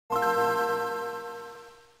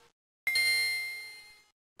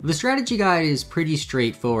The strategy guide is pretty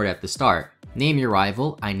straightforward at the start. Name your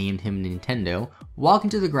rival, I named him Nintendo, walk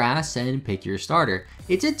into the grass and pick your starter.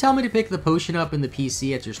 It did tell me to pick the potion up in the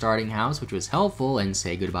PC at your starting house, which was helpful, and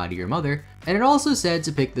say goodbye to your mother. And it also said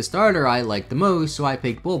to pick the starter I liked the most, so I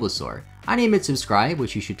picked Bulbasaur. I named it Subscribe,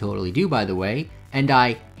 which you should totally do by the way, and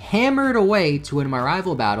I hammered away to win my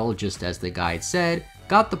rival battle just as the guide said,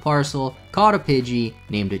 got the parcel, caught a Pidgey,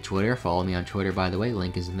 named it Twitter, follow me on Twitter by the way,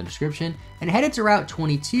 link is in the description, and headed to Route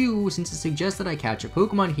 22 since it suggests that I catch a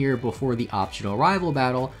Pokemon here before the optional rival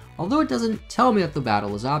battle, although it doesn't tell me that the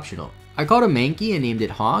battle is optional. I caught a Mankey and named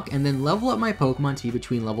it Hawk, and then level up my Pokemon to be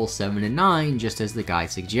between level 7 and 9 just as the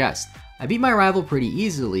guide suggests. I beat my rival pretty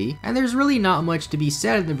easily, and there's really not much to be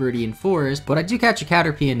said in the Viridian Forest, but I do catch a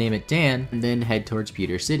Caterpie and name it Dan, and then head towards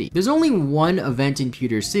Pewter City. There's only one event in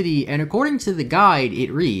Pewter City, and according to the guide,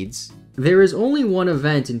 it reads, there is only one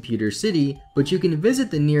event in Pewter City, but you can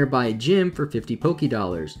visit the nearby gym for 50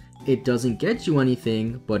 Pokédollars. It doesn't get you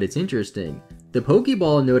anything, but it's interesting. The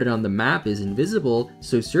Pokeball noted on the map is invisible,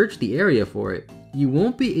 so search the area for it. You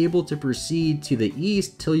won't be able to proceed to the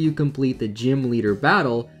east till you complete the gym leader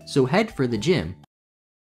battle, so head for the gym.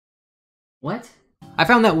 What? I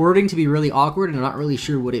found that wording to be really awkward and I'm not really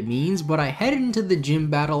sure what it means, but I headed into the gym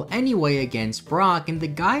battle anyway against Brock, and the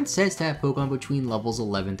guide says to have Pokemon between levels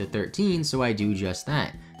 11 to 13, so I do just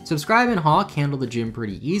that. Subscribe and Hawk handle the gym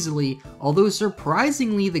pretty easily, although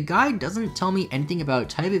surprisingly the guide doesn't tell me anything about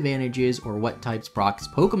type advantages or what types Brock's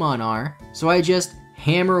Pokemon are, so I just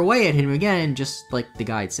hammer away at him again, just like the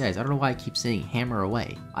guide says. I don't know why I keep saying hammer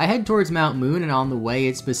away. I head towards Mount Moon, and on the way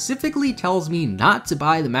it specifically tells me not to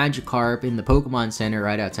buy the Magikarp in the Pokemon Center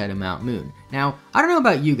right outside of Mount Moon. Now, I don't know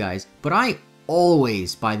about you guys, but I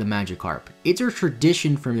always buy the Magikarp. It's a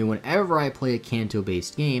tradition for me whenever I play a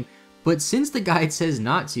Kanto-based game, but since the guide says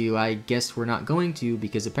not to, I guess we're not going to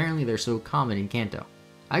because apparently they're so common in Kanto.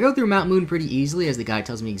 I go through Mount Moon pretty easily as the guide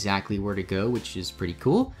tells me exactly where to go, which is pretty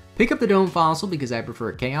cool. Pick up the Dome Fossil because I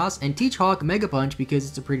prefer Chaos, and teach Hawk Mega Punch because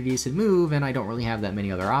it's a pretty decent move and I don't really have that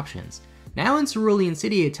many other options. Now in Cerulean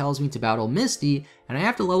City it tells me to battle Misty, and I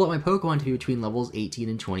have to level up my Pokemon to be between levels 18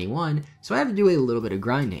 and 21, so I have to do a little bit of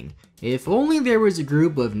grinding. If only there was a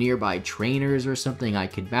group of nearby trainers or something I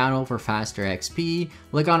could battle for faster XP,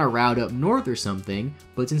 like on a route up north or something,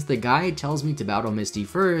 but since the guide tells me to battle Misty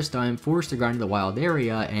first, I'm forced to grind the wild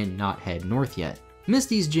area and not head north yet.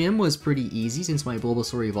 Misty's gym was pretty easy since my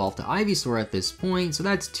Bulbasaur evolved to Ivysaur at this point, so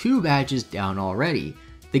that's 2 badges down already.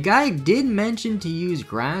 The guide did mention to use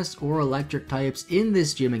grass or electric types in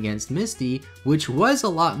this gym against Misty, which was a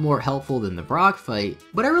lot more helpful than the Brock fight,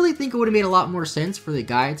 but I really think it would have made a lot more sense for the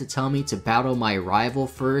guide to tell me to battle my rival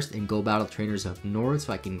first and go battle trainers up north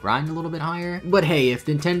so I can grind a little bit higher. But hey, if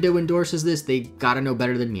Nintendo endorses this, they gotta know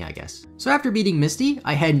better than me, I guess. So after beating Misty,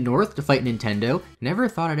 I head north to fight Nintendo. Never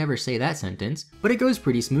thought I'd ever say that sentence, but it goes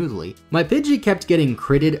pretty smoothly. My Pidgey kept getting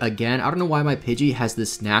critted again. I don't know why my Pidgey has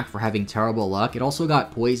this knack for having terrible luck. It also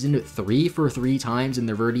got poisoned 3 for 3 times in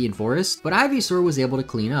the Viridian Forest, but Ivysaur was able to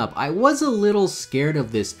clean up. I was a little scared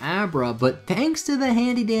of this Abra, but thanks to the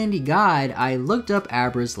handy dandy guide, I looked up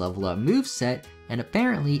Abra's level up moveset, and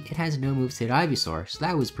apparently it has no moves to hit Ivysaur, so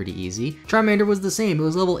that was pretty easy. Charmander was the same, it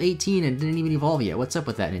was level 18 and didn't even evolve yet. What's up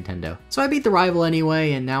with that, Nintendo? So I beat the rival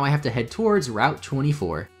anyway, and now I have to head towards Route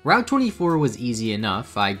 24. Route 24 was easy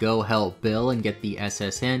enough. I go help Bill and get the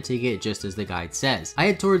SS Hand ticket just as the guide says. I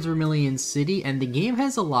head towards Vermilion City, and the game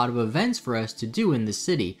has a lot of events for us to do in the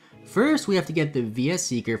city. First, we have to get the VS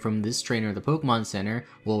Seeker from this trainer at the Pokemon Center.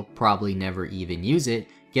 We'll probably never even use it.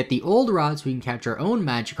 Get the old rod so we can catch our own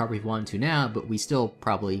Magikarp if we want to now, but we still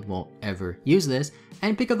probably won't ever use this,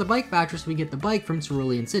 and pick up the bike factory so we get the bike from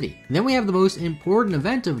Cerulean City. And then we have the most important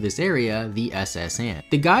event of this area, the SS Hand.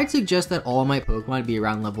 The guide suggests that all my Pokemon be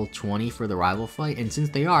around level 20 for the rival fight, and since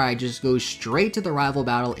they are, I just go straight to the rival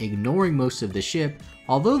battle, ignoring most of the ship,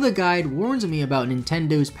 although the guide warns me about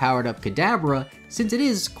Nintendo's powered up Kadabra, since it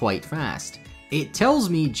is quite fast. It tells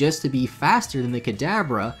me just to be faster than the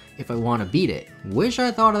Kadabra if I want to beat it. Wish I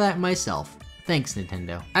thought of that myself. Thanks,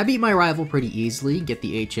 Nintendo. I beat my rival pretty easily, get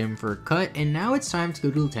the HM for a cut, and now it's time to go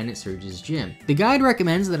to Lieutenant Surge's gym. The guide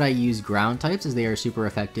recommends that I use ground types as they are super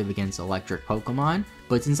effective against electric Pokemon,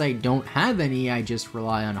 but since I don't have any, I just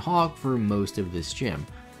rely on Hawk for most of this gym.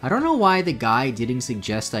 I don't know why the guide didn't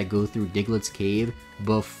suggest I go through Diglett's cave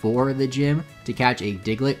before the gym to catch a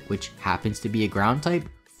Diglett, which happens to be a ground type,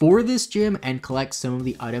 for this gym and collect some of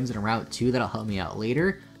the items in Route 2 that'll help me out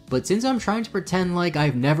later, but since I'm trying to pretend like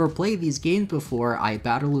I've never played these games before, I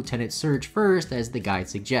battle Lieutenant Surge first as the guide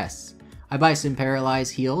suggests. I buy some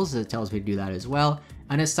Paralyzed heals, it tells me to do that as well,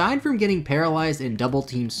 and aside from getting paralyzed and double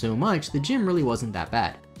teamed so much, the gym really wasn't that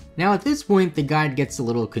bad. Now at this point, the guide gets a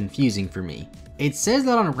little confusing for me. It says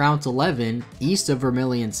that on Route 11, east of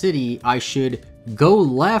Vermilion City, I should go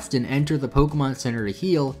left and enter the Pokemon Center to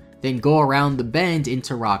heal, then go around the bend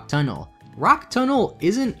into Rock Tunnel. Rock Tunnel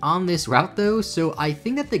isn't on this route though, so I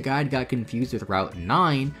think that the guide got confused with Route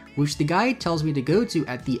 9, which the guide tells me to go to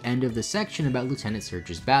at the end of the section about Lieutenant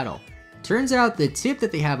Surge's battle. Turns out the tip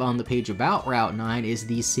that they have on the page about Route 9 is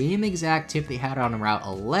the same exact tip they had on Route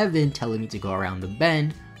 11 telling me to go around the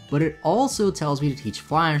bend, but it also tells me to teach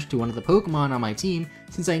Flash to one of the Pokemon on my team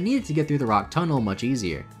since I needed to get through the Rock Tunnel much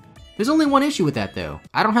easier. There's only one issue with that though,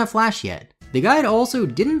 I don't have Flash yet. The guide also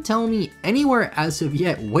didn't tell me anywhere as of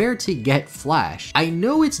yet where to get Flash. I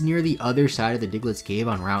know it's near the other side of the Diglett's Cave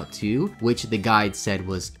on Route 2, which the guide said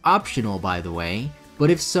was optional by the way, but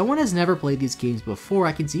if someone has never played these games before,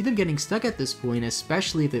 I can see them getting stuck at this point,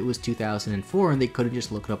 especially if it was 2004 and they couldn't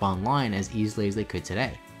just look it up online as easily as they could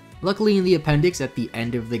today. Luckily in the appendix at the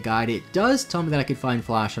end of the guide, it does tell me that I could find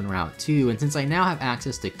Flash on Route 2, and since I now have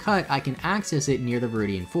access to Cut, I can access it near the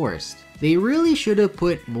Viridian Forest. They really should have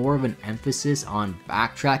put more of an emphasis on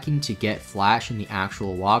backtracking to get Flash in the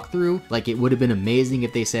actual walkthrough. Like it would have been amazing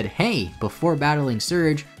if they said, hey, before battling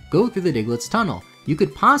Surge, go through the Diglett's Tunnel. You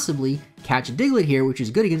could possibly catch a Diglett here, which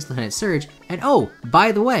is good against Lieutenant Surge, and oh,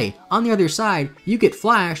 by the way, on the other side, you get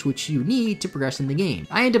Flash, which you need to progress in the game.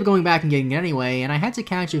 I ended up going back and getting it anyway, and I had to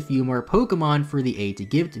catch a few more Pokemon for the aid to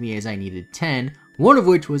give to me as I needed 10, one of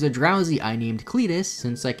which was a Drowsy I named Cletus,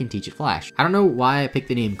 since I can teach it Flash. I don't know why I picked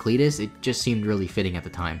the name Cletus, it just seemed really fitting at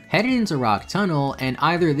the time. Headed into Rock Tunnel, and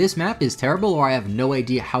either this map is terrible or I have no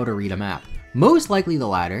idea how to read a map. Most likely the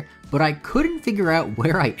latter, but I couldn't figure out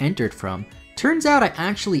where I entered from. Turns out I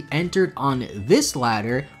actually entered on this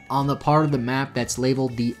ladder on the part of the map that's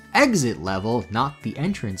labeled the exit level, not the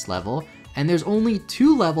entrance level, and there's only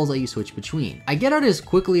 2 levels that you switch between. I get out as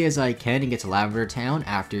quickly as I can and get to Lavender Town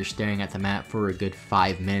after staring at the map for a good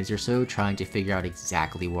 5 minutes or so trying to figure out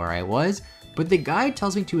exactly where I was, but the guide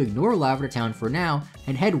tells me to ignore Lavender Town for now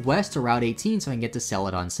and head west to Route 18 so I can get to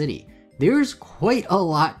Celadon City. There's quite a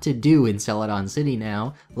lot to do in Celadon City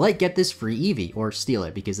now, like get this free Eevee, or steal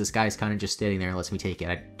it, because this guy's kind of just standing there and lets me take it.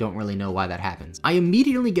 I don't really know why that happens. I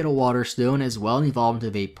immediately get a Water Stone as well and evolve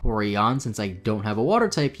into Vaporeon since I don't have a Water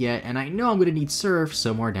type yet, and I know I'm going to need Surf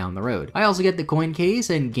somewhere down the road. I also get the coin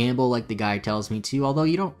case and gamble like the guide tells me to, although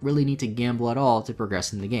you don't really need to gamble at all to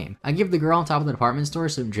progress in the game. I give the girl on top of the department store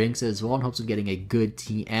some drinks as well in hopes of getting a good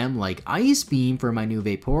TM like Ice Beam for my new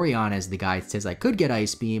Vaporeon, as the guide says I could get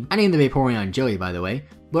Ice Beam. I named the Vaporeon Joey, by the way,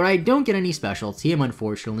 but I don't get any special TM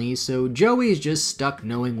unfortunately, so Joey is just stuck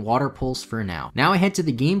knowing Water Pulse for now. Now I head to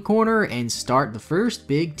the game corner and start the first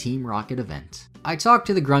big Team Rocket event. I talk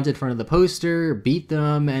to the grunt in front of the poster, beat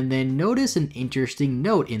them, and then notice an interesting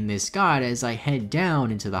note in this guide as I head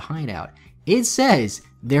down into the hideout. It says,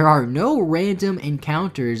 there are no random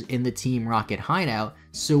encounters in the Team Rocket hideout,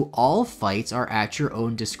 so all fights are at your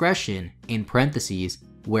own discretion, in parentheses,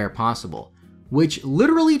 where possible. Which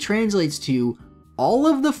literally translates to, all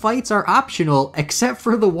of the fights are optional except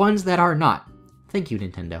for the ones that are not. Thank you,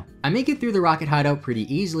 Nintendo. I make it through the Rocket hideout pretty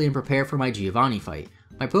easily and prepare for my Giovanni fight.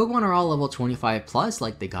 My Pokemon are all level 25 plus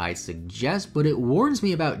like the guide suggests, but it warns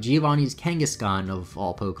me about Giovanni's Kangaskhan of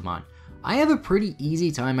all Pokemon. I have a pretty easy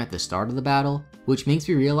time at the start of the battle, which makes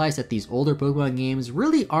me realize that these older Pokemon games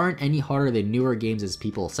really aren't any harder than newer games as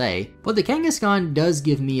people say, but the Kangaskhan does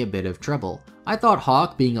give me a bit of trouble. I thought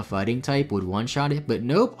Hawk, being a fighting type, would one-shot it, but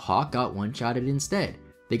nope, Hawk got one-shotted instead.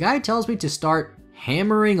 The guide tells me to start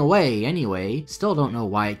hammering away anyway. Still don't know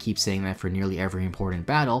why it keeps saying that for nearly every important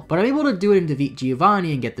battle, but I'm able to do it and defeat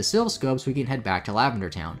Giovanni and get the Silph so we can head back to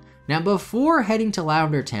Lavender Town. Now before heading to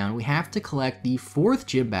Lavender Town, we have to collect the 4th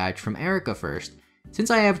gym badge from Erica first.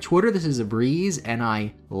 Since I have Twitter, this is a breeze, and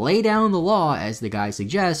I lay down the law as the guide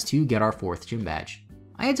suggests to get our 4th gym badge.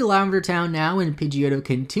 I head to Lavender Town now, and Pidgeotto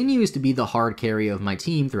continues to be the hard carry of my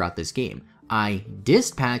team throughout this game. I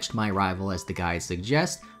dispatched my rival as the guide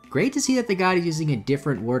suggests. Great to see that the guide is using a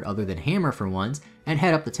different word other than hammer for once, and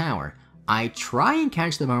head up the tower. I try and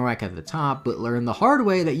catch the Marowak at the top, but learn the hard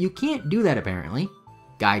way that you can't do that apparently.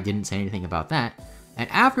 Guide didn't say anything about that. And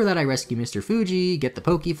after that I rescue Mr. Fuji, get the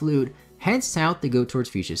Pokeflute, head south to go towards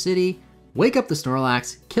Fuchsia City, wake up the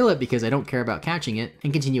Snorlax, kill it because I don't care about catching it,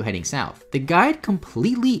 and continue heading south. The guide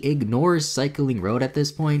completely ignores Cycling Road at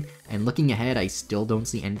this point, and looking ahead I still don't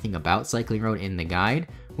see anything about Cycling Road in the guide,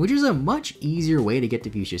 which is a much easier way to get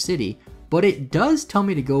to Fuchsia City, but it does tell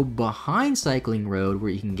me to go behind Cycling Road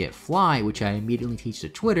where you can get Fly, which I immediately teach to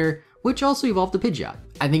Twitter, which also evolved to Pidgeot.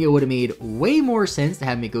 I think it would have made way more sense to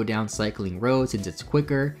have me go down Cycling Road since it's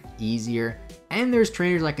quicker, easier, and there's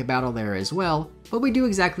trainers I could battle there as well, but we do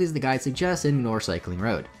exactly as the guide suggests and ignore Cycling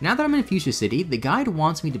Road. Now that I'm in Fuchsia City, the guide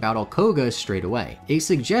wants me to battle Koga straight away. It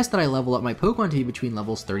suggests that I level up my Pokemon to be between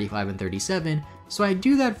levels 35 and 37, so I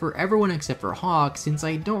do that for everyone except for Hawk, since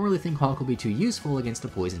I don't really think Hawk will be too useful against a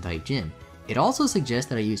Poison type gym. It also suggests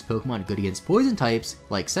that I use Pokemon good against Poison types,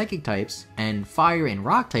 like Psychic types, and Fire and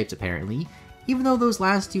Rock types apparently, even though those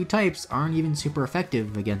last two types aren't even super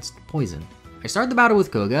effective against Poison. I start the battle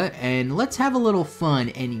with Koga, and let's have a little fun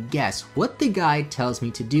and guess what the guide tells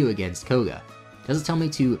me to do against Koga. Does it tell me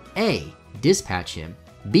to A. Dispatch him,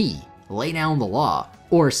 B. Lay down the law,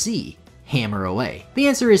 or C. Hammer away? The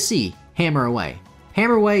answer is C. Hammer away.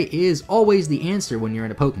 Hammer away is always the answer when you're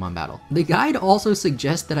in a Pokemon battle. The guide also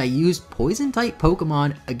suggests that I use Poison type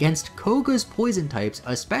Pokemon against Koga's Poison types,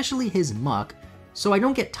 especially his Muck, so I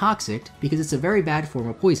don't get Toxic because it's a very bad form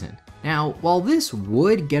of poison. Now, while this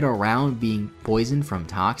would get around being poisoned from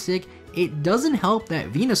Toxic, it doesn't help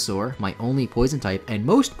that Venusaur, my only Poison type, and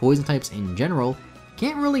most Poison types in general,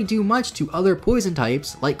 can't really do much to other Poison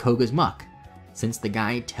types like Koga's Muck. Since the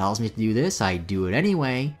guide tells me to do this, I do it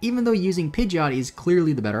anyway, even though using Pidgeot is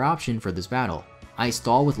clearly the better option for this battle. I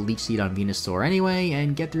stall with Leech Seed on Venusaur anyway,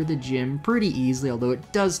 and get through the gym pretty easily, although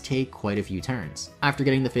it does take quite a few turns. After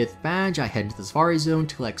getting the 5th badge, I head into the Safari Zone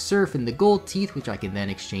to collect Surf and the Gold Teeth, which I can then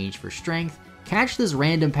exchange for Strength, catch this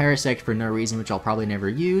random Parasect for no reason, which I'll probably never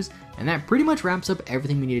use, and that pretty much wraps up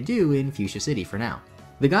everything we need to do in Fuchsia City for now.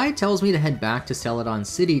 The guide tells me to head back to Celadon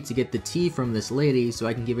City to get the tea from this lady so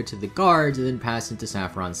I can give it to the guards and then pass it to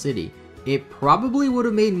Saffron City. It probably would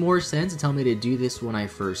have made more sense to tell me to do this when I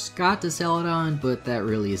first got to Celadon, but that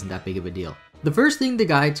really isn't that big of a deal. The first thing the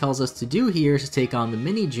guide tells us to do here is to take on the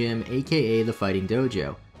mini gym, aka the Fighting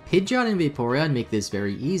Dojo. Pidgeot and Vaporeon make this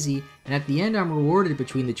very easy, and at the end I'm rewarded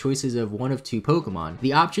between the choices of one of two Pokemon.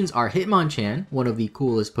 The options are Hitmonchan, one of the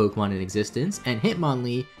coolest Pokemon in existence, and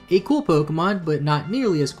Hitmonlee, a cool Pokemon but not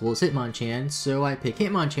nearly as cool as Hitmonchan, so I pick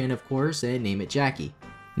Hitmonchan of course and name it Jackie.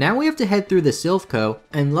 Now we have to head through the Silphco,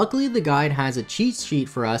 and luckily the guide has a cheat sheet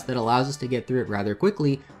for us that allows us to get through it rather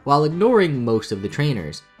quickly while ignoring most of the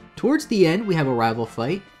trainers. Towards the end we have a rival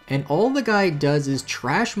fight, and all the guide does is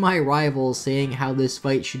trash my rival, saying how this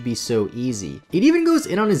fight should be so easy. It even goes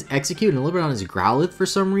in on his Execute and a little bit on his Growlithe for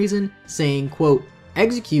some reason, saying, quote,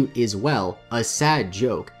 "Execute is, well, a sad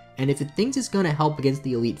joke, and if it thinks it's gonna help against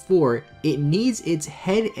the Elite Four, it needs its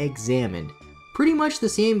head examined." Pretty much the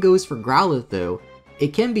same goes for Growlithe though.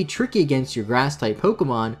 It can be tricky against your Grass-type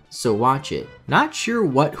Pokemon, so watch it. Not sure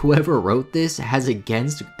what whoever wrote this has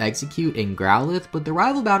against Execute and Growlithe, but the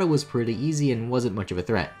rival battle was pretty easy and wasn't much of a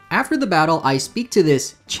threat. After the battle, I speak to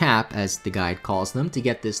this chap, as the guide calls them, to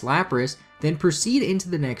get this Lapras, then proceed into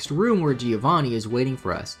the next room where Giovanni is waiting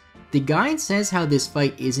for us. The guide says how this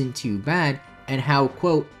fight isn't too bad, and how,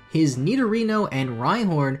 quote, his Nidorino and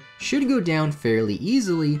Rhyhorn should go down fairly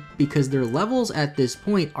easily because their levels at this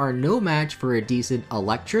point are no match for a decent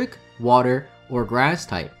Electric, Water, or Grass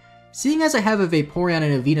type. Seeing as I have a Vaporeon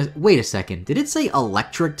and a Venus— wait a second, did it say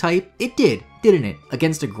Electric type? It did, didn't it?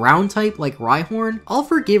 Against a Ground type like Rhyhorn? I'll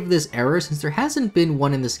forgive this error since there hasn't been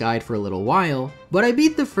one in this guide for a little while, but I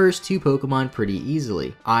beat the first two Pokemon pretty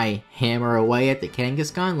easily. I hammer away at the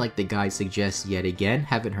Kangaskhan like the guide suggests yet again,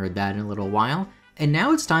 haven't heard that in a little while. And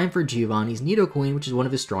now it's time for Giovanni's Nidoqueen, which is one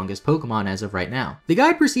of his strongest Pokemon as of right now. The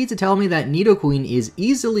guide proceeds to tell me that Nidoqueen is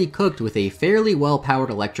easily cooked with a fairly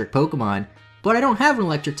well-powered electric Pokemon, but I don't have an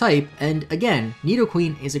electric type, and again,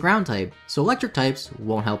 Nidoqueen is a ground type, so electric types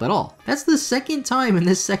won't help at all. That's the second time in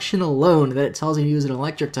this section alone that it tells me to use an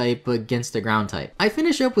electric type against a ground type. I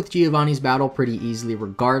finish up with Giovanni's battle pretty easily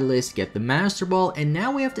regardless, get the Master Ball, and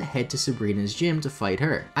now we have to head to Sabrina's gym to fight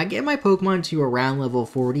her. I get my Pokemon to around level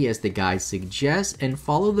 40 as the guide suggests, and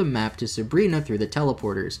follow the map to Sabrina through the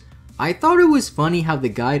teleporters. I thought it was funny how the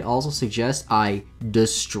guide also suggests I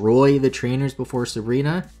destroy the trainers before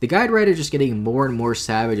Sabrina. The guide writer just getting more and more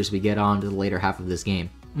savage as we get on to the later half of this game.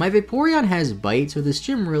 My Vaporeon has Bite, so this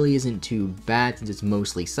gym really isn't too bad since it's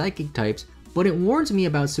mostly Psychic types, but it warns me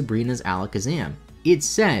about Sabrina's Alakazam. It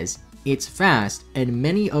says, it's fast, and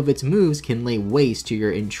many of its moves can lay waste to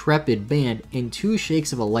your intrepid band in 2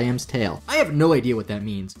 shakes of a lamb's tail. I have no idea what that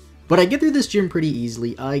means. But I get through this gym pretty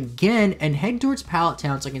easily again and head towards Pallet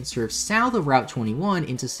Town so I can surf south of Route 21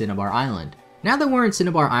 into Cinnabar Island. Now that we're in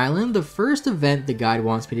Cinnabar Island, the first event the guide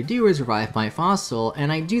wants me to do is revive my fossil, and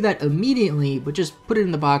I do that immediately, but just put it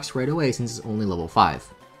in the box right away since it's only level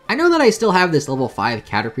 5. I know that I still have this level 5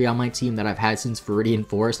 Caterpie on my team that I've had since Viridian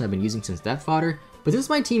Forest and I've been using since Death Fodder, but since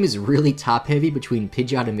my team is really top heavy between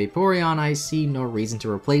Pidgeot and Vaporeon, I see no reason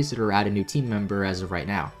to replace it or add a new team member as of right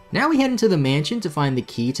now. Now we head into the mansion to find the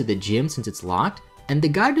key to the gym since it's locked, and the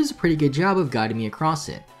guide does a pretty good job of guiding me across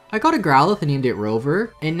it. I caught a Growlithe and named it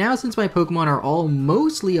Rover, and now since my Pokemon are all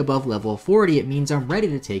mostly above level 40, it means I'm ready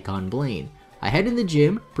to take on Blaine. I head in the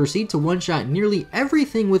gym, proceed to one-shot nearly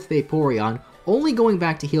everything with Vaporeon, only going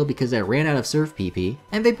back to heal because I ran out of Surf PP,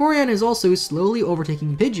 and Vaporeon is also slowly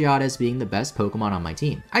overtaking Pidgeot as being the best Pokemon on my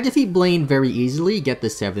team. I defeat Blaine very easily, get the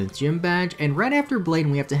 7th gym badge, and right after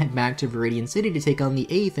Blaine we have to head back to Viridian City to take on the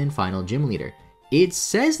 8th and final gym leader. It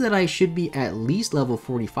says that I should be at least level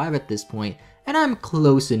 45 at this point, and I'm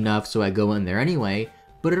close enough so I go in there anyway,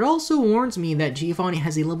 but it also warns me that Giovanni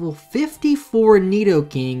has a level 54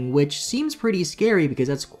 Nidoking, which seems pretty scary because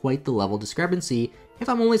that's quite the level discrepancy if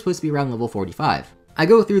I'm only supposed to be around level 45. I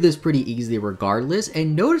go through this pretty easily regardless,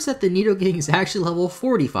 and notice that the Nidoking is actually level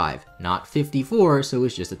 45, not 54, so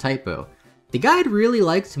it's just a typo. The guide really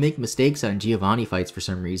likes to make mistakes on Giovanni fights for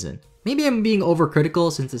some reason. Maybe I'm being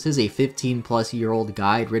overcritical since this is a 15-plus-year-old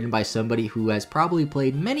guide written by somebody who has probably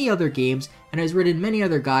played many other games and has written many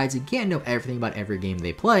other guides and can't know everything about every game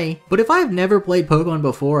they play. But if I've never played Pokemon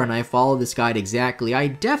before and I follow this guide exactly,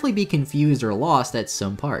 I'd definitely be confused or lost at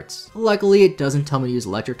some parts. Luckily, it doesn't tell me to use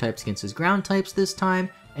electric types against his ground types this time.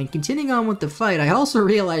 And continuing on with the fight, I also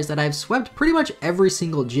realized that I've swept pretty much every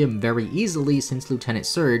single gym very easily since Lieutenant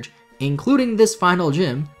Surge, including this final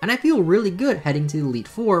gym, and I feel really good heading to Elite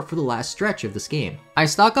Four for the last stretch of this game. I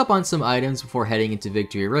stock up on some items before heading into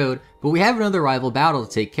Victory Road, but we have another rival battle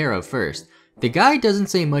to take care of first. The guide doesn't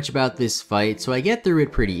say much about this fight, so I get through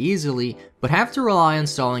it pretty easily, but have to rely on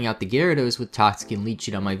stalling out the Gyarados with Toxic and Leech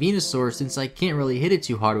Seed on my Venusaur since I can't really hit it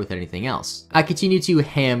too hard with anything else. I continue to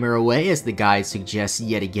hammer away as the guide suggests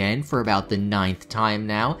yet again for about the 9th time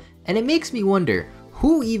now, and it makes me wonder,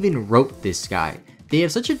 who even wrote this guide? They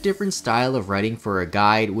have such a different style of writing for a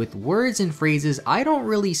guide with words and phrases I don't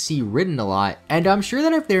really see written a lot, and I'm sure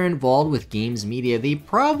that if they're involved with games media, they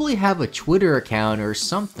probably have a Twitter account or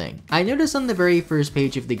something. I noticed on the very first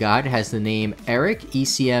page of the guide it has the name Eric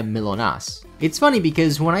ECM Milonas. It's funny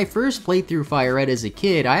because when I first played through Fire Red as a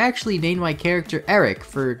kid, I actually named my character Eric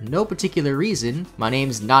for no particular reason. My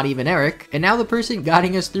name's not even Eric, and now the person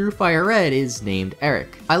guiding us through Fire Red is named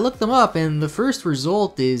Eric. I looked them up and the first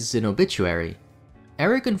result is an obituary.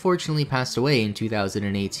 Eric unfortunately passed away in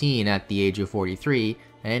 2018 at the age of 43,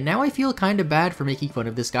 and now I feel kinda bad for making fun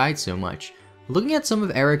of this guide so much. Looking at some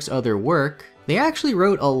of Eric's other work, they actually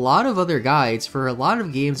wrote a lot of other guides for a lot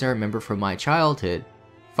of games I remember from my childhood.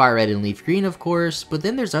 Fire Red and Leaf Green of course, but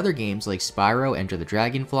then there's other games like Spyro Enter the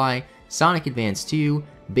Dragonfly, Sonic Advance 2,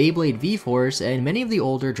 Beyblade V-Force, and many of the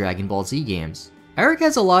older Dragon Ball Z games. Eric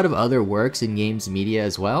has a lot of other works in games media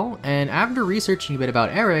as well, and after researching a bit about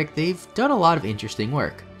Eric, they've done a lot of interesting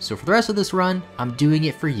work. So for the rest of this run, I'm doing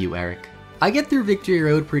it for you, Eric. I get through Victory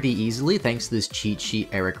Road pretty easily thanks to this cheat sheet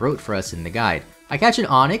Eric wrote for us in the guide. I catch an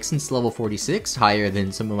Onix since level 46, higher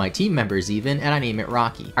than some of my team members even, and I name it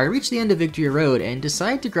Rocky. I reach the end of Victory Road and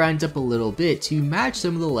decide to grind up a little bit to match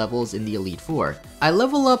some of the levels in the Elite Four. I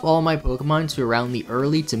level up all my Pokemon to around the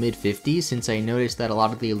early to mid 50s since I noticed that a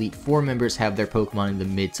lot of the Elite Four members have their Pokemon in the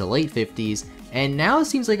mid to late 50s, and now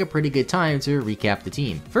seems like a pretty good time to recap the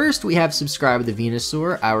team. First, we have Subscribe the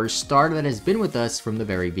Venusaur, our starter that has been with us from the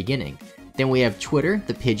very beginning. Then we have Twitter,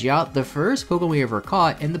 the Pidgeot, the first Pokemon we ever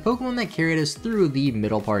caught, and the Pokemon that carried us through the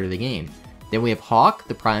middle part of the game. Then we have Hawk,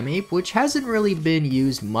 the Primeape, which hasn't really been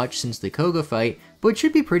used much since the Koga fight, but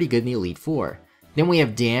should be pretty good in the Elite Four. Then we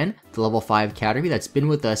have Dan, the level 5 Caterpie that's been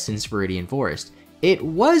with us since Viridian Forest. It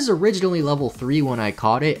was originally level 3 when I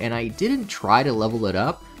caught it, and I didn't try to level it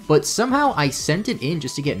up, but somehow I sent it in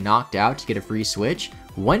just to get knocked out to get a free switch,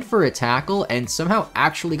 went for a tackle, and somehow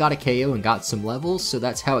actually got a KO and got some levels, so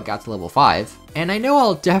that's how it got to level 5. And I know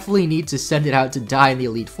I'll definitely need to send it out to die in the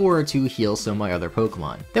Elite Four to heal some of my other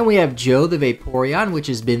Pokemon. Then we have Joe the Vaporeon, which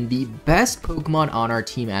has been the best Pokemon on our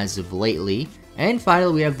team as of lately. And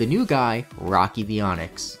finally we have the new guy, Rocky the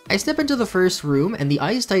Onix. I step into the first room and the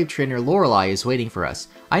Ice-type trainer Lorelei is waiting for us.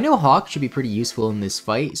 I know Hawk should be pretty useful in this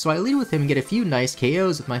fight, so I lead with him and get a few nice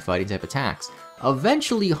KOs with my fighting type attacks.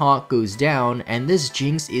 Eventually Hawk goes down, and this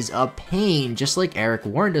Jinx is a pain just like Eric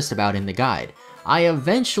warned us about in the guide. I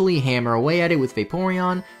eventually hammer away at it with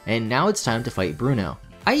Vaporeon, and now it's time to fight Bruno.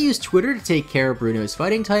 I use Twitter to take care of Bruno's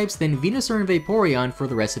fighting types, then Venusaur and Vaporeon for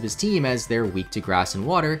the rest of his team as they're weak to grass and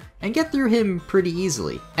water, and get through him pretty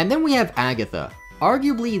easily. And then we have Agatha,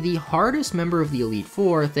 arguably the hardest member of the Elite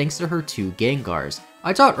Four thanks to her 2 Gengars.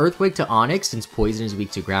 I taught Earthquake to Onix since Poison is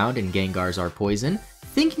weak to ground and Gengars are poison,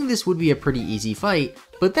 thinking this would be a pretty easy fight,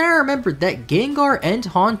 but then I remembered that Gengar and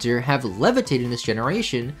Haunter have levitated in this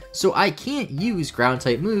generation, so I can't use ground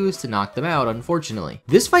type moves to knock them out, unfortunately.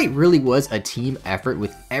 This fight really was a team effort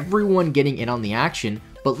with everyone getting in on the action,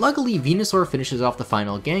 but luckily Venusaur finishes off the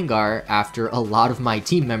final Gengar after a lot of my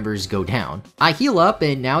team members go down. I heal up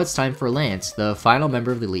and now it's time for Lance, the final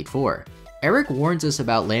member of the Elite Four. Eric warns us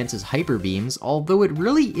about Lance's Hyper Beams, although it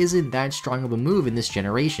really isn't that strong of a move in this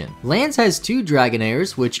generation. Lance has 2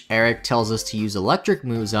 Dragonairs, which Eric tells us to use electric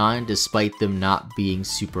moves on despite them not being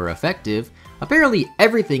super effective. Apparently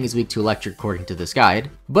everything is weak to electric according to this guide.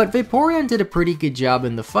 But Vaporeon did a pretty good job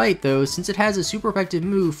in the fight though, since it has a super effective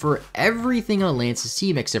move for everything on Lance's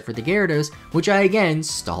team except for the Gyarados, which I again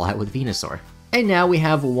stall out with Venusaur. And now we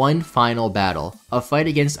have one final battle, a fight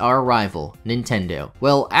against our rival, Nintendo.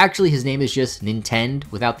 Well, actually his name is just Nintend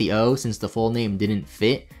without the O since the full name didn't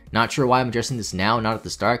fit. Not sure why I'm addressing this now, not at the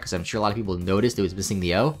start, because I'm sure a lot of people noticed it was missing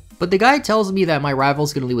the O. But the guy tells me that my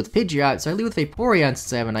rival's gonna lead with Pidgeot, so I lead with Vaporeon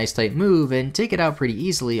since I have an Ice-type move, and take it out pretty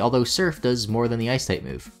easily, although Surf does more than the Ice-type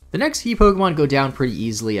move. The next key Pokemon go down pretty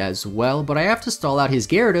easily as well, but I have to stall out his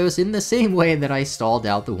Gyarados in the same way that I stalled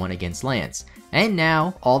out the one against Lance. And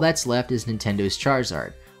now, all that's left is Nintendo's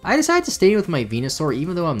Charizard. I decided to stay with my Venusaur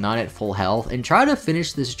even though I'm not at full health, and try to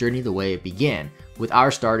finish this journey the way it began, with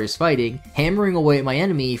our starters fighting, hammering away at my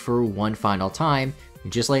enemy for one final time,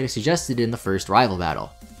 just like I suggested in the first rival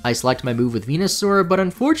battle. I select my move with Venusaur, but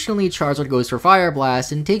unfortunately Charizard goes for Fire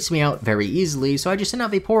Blast and takes me out very easily, so I just send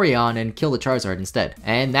out Vaporeon and kill the Charizard instead.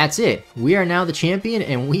 And that's it. We are now the champion,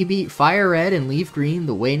 and we beat Fire Red and Leaf Green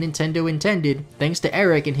the way Nintendo intended, thanks to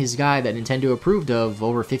Eric and his guide that Nintendo approved of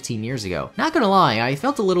over 15 years ago. Not gonna lie, I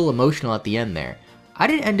felt a little emotional at the end there. I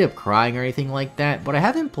didn't end up crying or anything like that, but I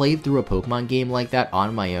haven't played through a Pokemon game like that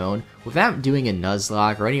on my own without doing a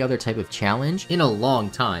Nuzlocke or any other type of challenge in a long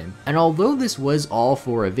time. And although this was all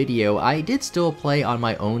for a video, I did still play on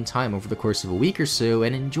my own time over the course of a week or so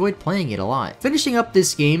and enjoyed playing it a lot. Finishing up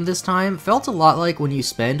this game this time felt a lot like when you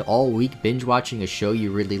spend all week binge watching a show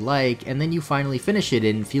you really like and then you finally finish it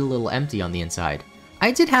and feel a little empty on the inside.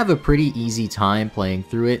 I did have a pretty easy time playing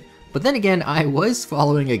through it, but then again, I was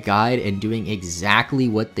following a guide and doing exactly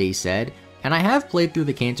what they said, and I have played through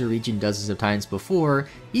the Kanto region dozens of times before,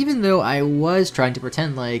 even though I was trying to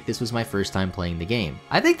pretend like this was my first time playing the game.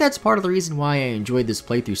 I think that's part of the reason why I enjoyed this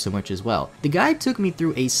playthrough so much as well. The guide took me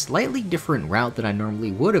through a slightly different route than I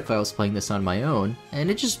normally would if I was playing this on my own, and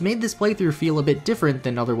it just made this playthrough feel a bit different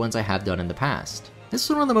than other ones I have done in the past. This is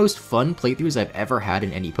one of the most fun playthroughs I've ever had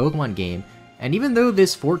in any Pokemon game, and even though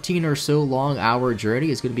this 14 or so long hour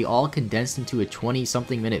journey is going to be all condensed into a 20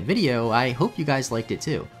 something minute video, I hope you guys liked it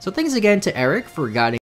too. So thanks again to Eric for guiding